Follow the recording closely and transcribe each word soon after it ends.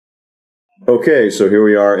Okay, so here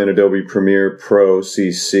we are in Adobe Premiere Pro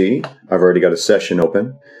CC. I've already got a session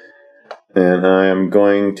open, and I am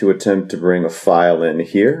going to attempt to bring a file in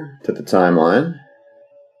here to the timeline.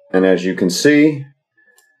 And as you can see,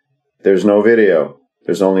 there's no video.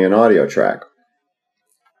 There's only an audio track.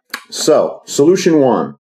 So, solution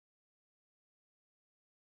one.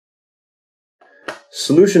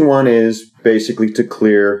 Solution one is basically to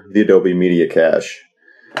clear the Adobe Media Cache,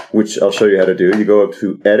 which I'll show you how to do. You go up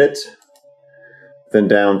to Edit, then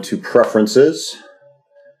down to Preferences,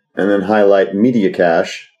 and then highlight Media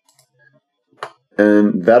Cache,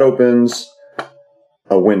 and that opens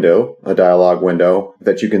a window, a dialog window,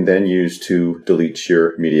 that you can then use to delete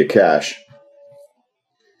your media cache.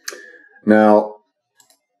 Now,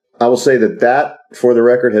 I will say that for the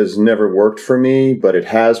record, has never worked for me, but it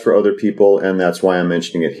has for other people, and that's why I'm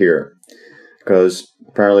mentioning it here. Because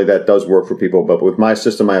apparently that does work for people, but with my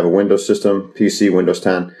system, I have a Windows system, PC, Windows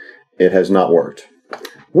 10, it has not worked.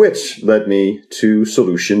 Which led me to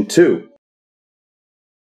solution two.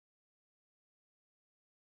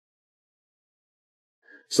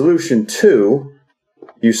 Solution two,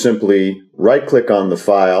 you simply right-click on the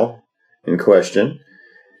file in question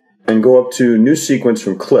and go up to New Sequence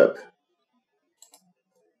from Clip.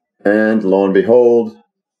 And lo and behold,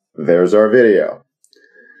 there's our video.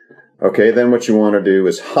 Okay, then what you want to do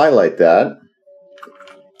is highlight that,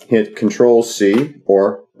 hit Control-C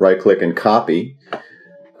or right-click and copy,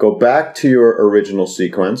 go back to your original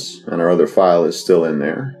sequence, and our other file is still in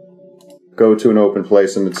there. Go to an open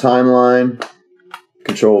place in the timeline,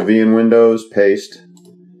 Control-V in Windows, paste,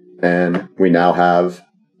 and we now have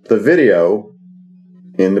the video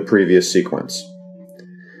in the previous sequence.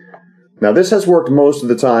 Now this has worked most of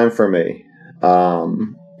the time for me.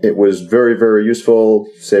 It was very, very useful,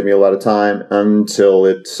 saved me a lot of time, until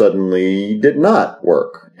it suddenly did not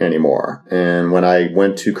work anymore. And when I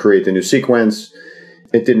went to create the new sequence,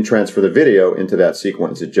 it didn't transfer the video into that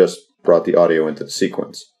sequence. It just brought the audio into the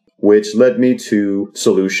sequence, which led me to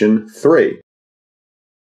solution three.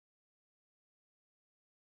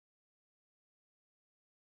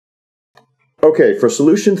 Okay, for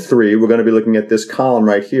solution three, we're going to be looking at this column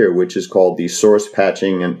right here, which is called the source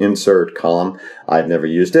patching and insert column. I've never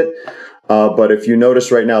used it, but if you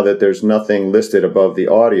notice right now that there's nothing listed above the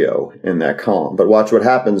audio in that column. But watch what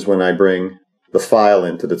happens when I bring the file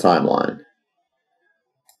into the timeline.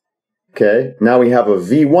 Okay, now we have a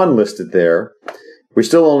V1 listed there. We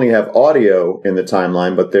still only have audio in the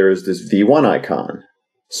timeline, but there is this V1 icon.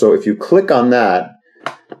 So if you click on that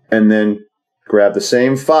and then grab the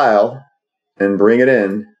same file and bring it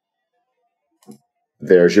in,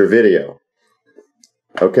 there's your video.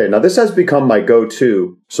 Okay, now this has become my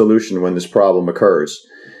go-to solution when this problem occurs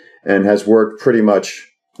and has worked pretty much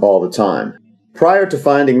all the time. Prior to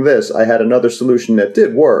finding this, I had another solution that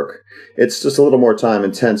did work. It's just a little more time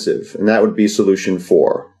intensive, and that would be solution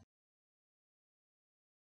four.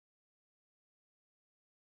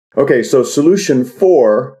 Okay, so solution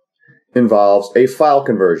four involves a file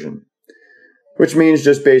conversion, which means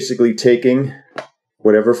just basically taking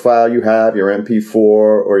whatever file you have, your MP4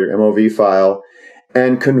 or your MOV file,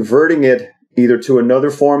 and converting it either to another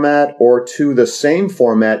format or to the same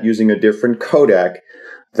format using a different codec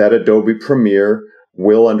that Adobe Premiere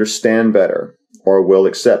will understand better or will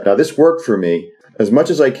accept. Now this worked for me. As much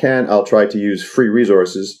as I can, I'll try to use free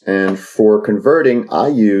resources, and for converting, I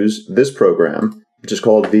use this program, which is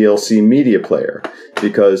called VLC Media Player,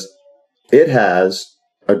 because it has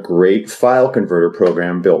a great file converter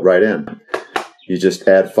program built right in. You just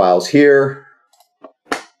add files here,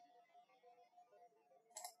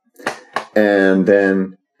 and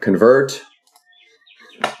then convert,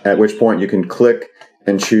 at which point you can click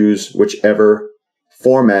and choose whichever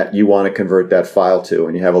format you want to convert that file to,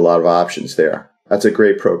 and you have a lot of options there. That's a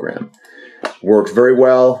great program. Works very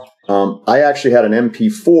well. I actually had an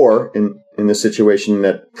MP4 in the situation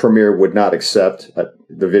that Premiere would not accept.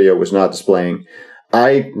 The video was not displaying.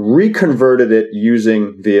 I reconverted it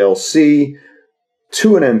using VLC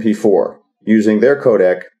to an MP4 using their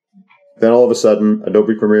codec. Then all of a sudden,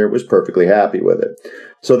 Adobe Premiere was perfectly happy with it.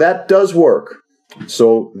 So that does work.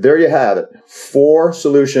 So there you have it. 4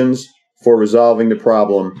 solutions for resolving the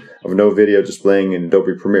problem of no video displaying in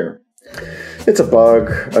Adobe Premiere. It's a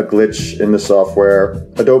bug, a glitch in the software.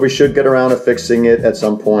 Adobe should get around to fixing it at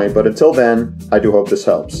some point, but until then, I do hope this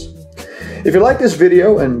helps. If you like this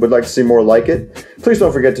video and would like to see more like it, please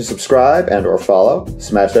don't forget to subscribe and or follow.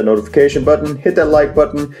 Smash that notification button, hit that like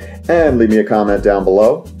button, and leave me a comment down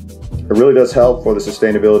below. It really does help for the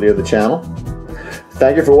sustainability of the channel.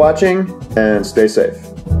 Thank you for watching, and stay safe.